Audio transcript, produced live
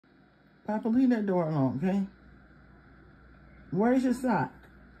Papa, leave that door alone, okay? Where's your sock?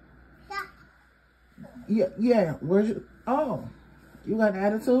 Yeah. Where's your... Oh, you got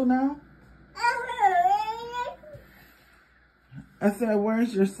attitude now? I said,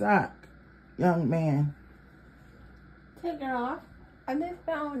 where's your sock, young man? Take it off. I just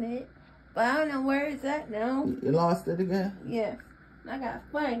found it. But I don't know where it's at now. You lost it again? Yeah. I gotta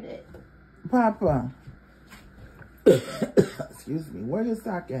find it. Papa. Excuse me. Where's your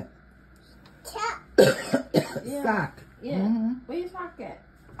sock at? Yeah. Sock. Yeah. Mm-hmm. Where your sock at?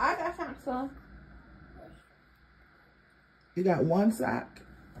 I got socks on. You got one sock?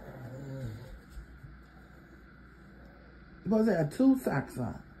 You're supposed to have two socks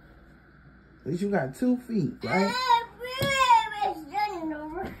on. Because you got 2 feet, right?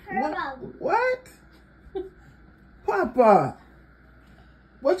 What? Papa.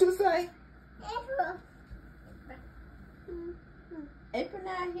 What you say? Apron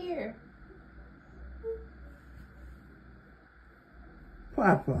not here.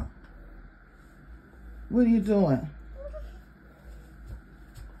 Papa. What are you doing?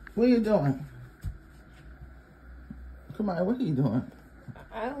 What are you doing? Come on, what are you doing?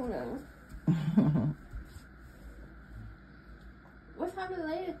 I don't know. What time is the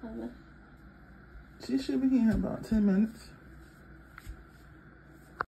lady coming? She should be here in about 10 minutes.